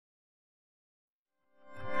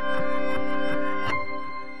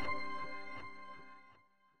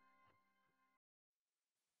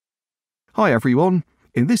Hi everyone,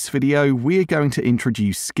 in this video we're going to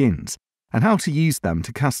introduce skins and how to use them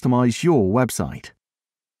to customize your website.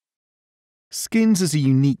 Skins is a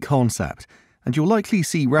unique concept and you'll likely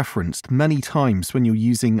see referenced many times when you're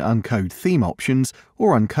using Uncode theme options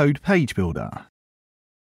or Uncode page builder.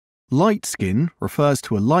 Light skin refers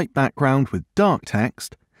to a light background with dark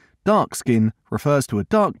text. Dark skin refers to a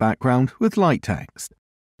dark background with light text.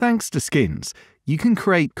 Thanks to skins, you can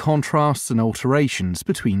create contrasts and alterations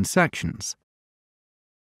between sections.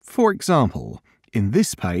 For example, in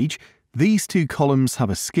this page, these two columns have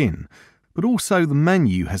a skin, but also the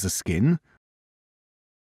menu has a skin,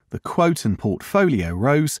 the quote and portfolio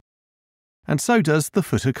rows, and so does the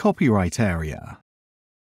footer copyright area.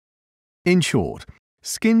 In short,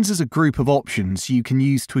 skins is a group of options you can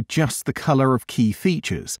use to adjust the color of key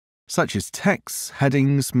features, such as text,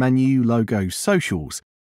 headings, menu, logos, socials,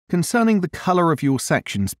 concerning the color of your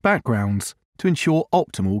section's backgrounds to ensure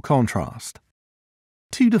optimal contrast.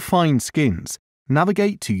 To define skins,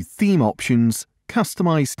 navigate to Theme Options,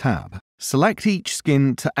 Customize tab. Select each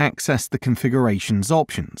skin to access the configurations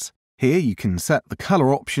options. Here you can set the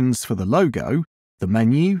color options for the logo, the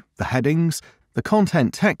menu, the headings, the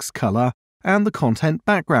content text color, and the content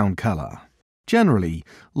background color. Generally,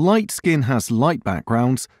 light skin has light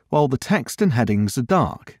backgrounds while the text and headings are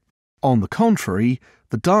dark. On the contrary,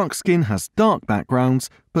 the dark skin has dark backgrounds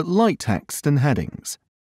but light text and headings.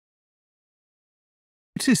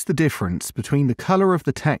 Notice the difference between the color of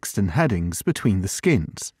the text and headings between the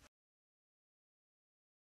skins.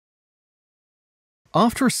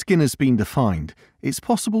 After a skin has been defined, it's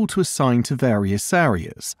possible to assign to various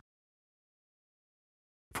areas.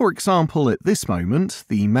 For example, at this moment,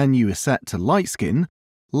 the menu is set to light skin.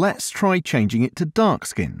 Let's try changing it to dark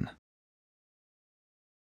skin.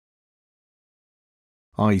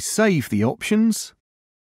 I save the options.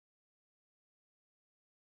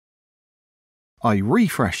 I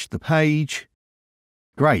refresh the page.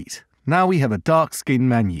 Great, now we have a dark skin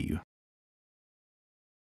menu.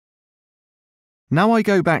 Now I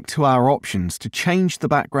go back to our options to change the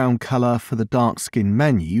background color for the dark skin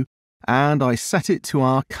menu, and I set it to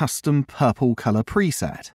our custom purple color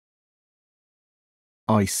preset.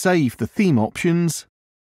 I save the theme options.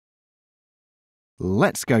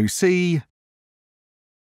 Let's go see.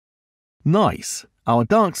 Nice! Our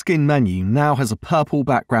dark skin menu now has a purple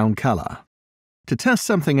background color. To test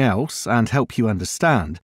something else and help you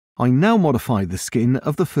understand, I now modify the skin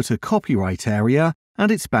of the footer copyright area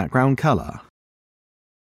and its background color.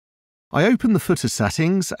 I open the footer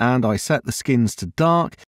settings and I set the skins to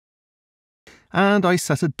dark, and I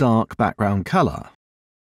set a dark background color.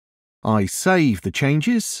 I save the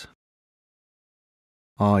changes.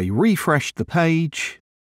 I refresh the page.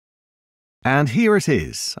 And here it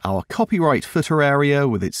is, our copyright footer area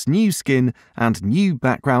with its new skin and new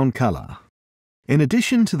background color. In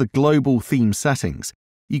addition to the global theme settings,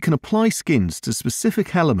 you can apply skins to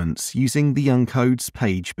specific elements using the Uncode's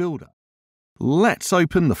page builder. Let's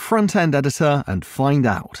open the front-end editor and find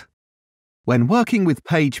out. When working with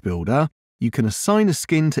Page Builder, you can assign a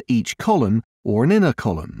skin to each column or an inner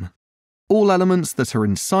column. All elements that are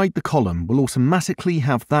inside the column will automatically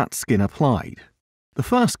have that skin applied. The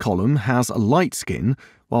first column has a light skin,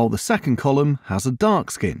 while the second column has a dark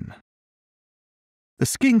skin. The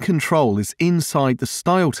skin control is inside the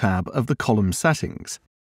Style tab of the column settings.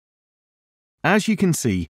 As you can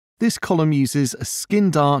see, this column uses a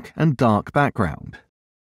skin dark and dark background.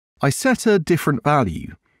 I set a different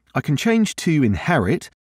value. I can change to Inherit.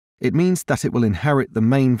 It means that it will inherit the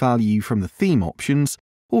main value from the theme options,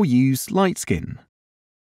 or use light skin.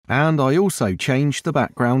 And I also change the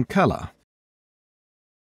background color.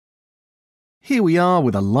 Here we are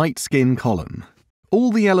with a light skin column.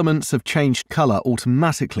 All the elements have changed color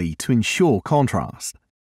automatically to ensure contrast.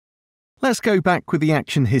 Let's go back with the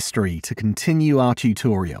action history to continue our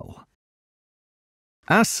tutorial.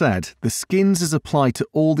 As said, the skins is applied to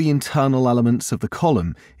all the internal elements of the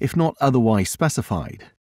column if not otherwise specified.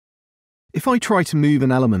 If I try to move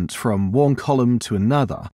an element from one column to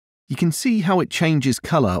another, you can see how it changes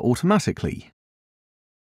color automatically.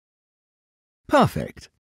 Perfect!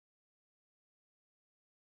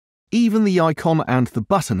 Even the icon and the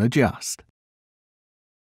button adjust.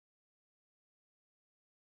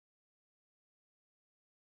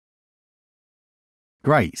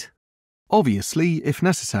 Great! Obviously, if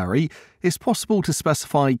necessary, it's possible to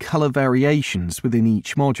specify color variations within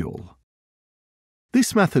each module.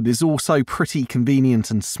 This method is also pretty convenient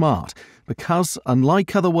and smart because,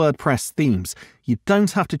 unlike other WordPress themes, you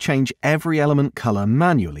don't have to change every element color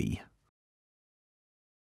manually.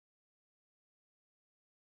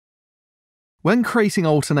 When creating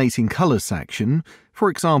alternating colour section,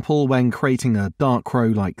 for example when creating a dark row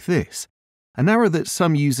like this, an error that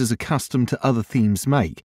some users accustomed to other themes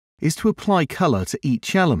make is to apply colour to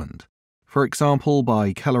each element, for example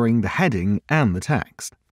by colouring the heading and the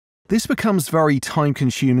text. This becomes very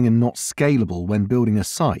time-consuming and not scalable when building a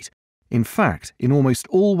site. In fact, in almost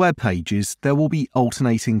all web pages, there will be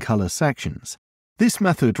alternating colour sections. This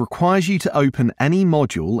method requires you to open any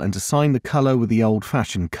module and assign the colour with the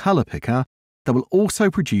old-fashioned colour picker that will also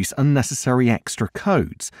produce unnecessary extra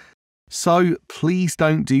codes. So please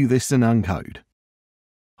don't do this in Uncode.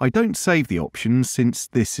 I don't save the option since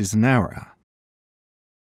this is an error.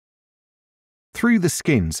 Through the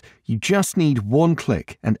skins, you just need one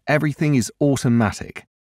click and everything is automatic.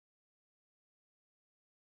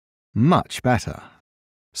 Much better.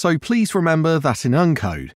 So please remember that in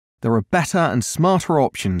Uncode, there are better and smarter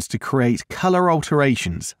options to create colour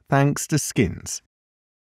alterations thanks to skins.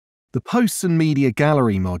 The Posts and Media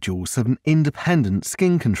Gallery modules have an independent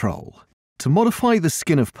skin control. To modify the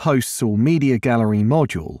skin of Posts or Media Gallery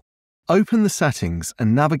module, open the settings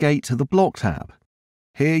and navigate to the Block tab.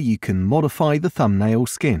 Here you can modify the thumbnail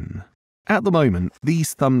skin. At the moment,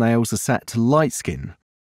 these thumbnails are set to light skin.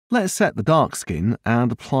 Let's set the dark skin and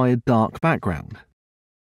apply a dark background.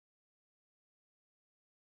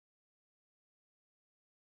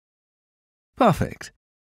 Perfect.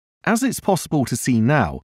 As it's possible to see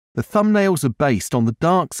now, the thumbnails are based on the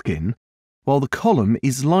dark skin, while the column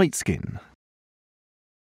is light skin.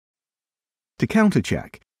 To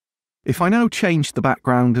countercheck, if I now change the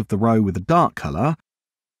background of the row with a dark colour,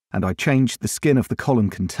 and I change the skin of the column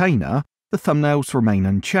container, the thumbnails remain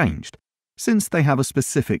unchanged, since they have a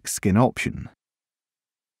specific skin option.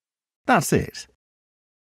 That's it.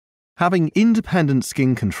 Having independent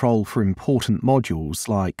skin control for important modules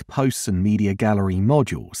like Posts and Media Gallery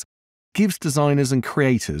modules gives designers and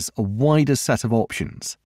creators a wider set of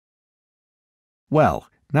options. Well,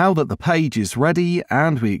 now that the page is ready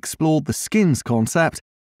and we explored the skins concept,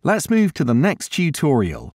 let's move to the next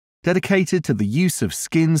tutorial, dedicated to the use of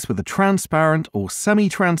skins with a transparent or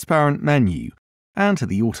semi-transparent menu, and to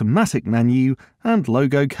the automatic menu and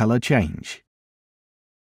logo color change.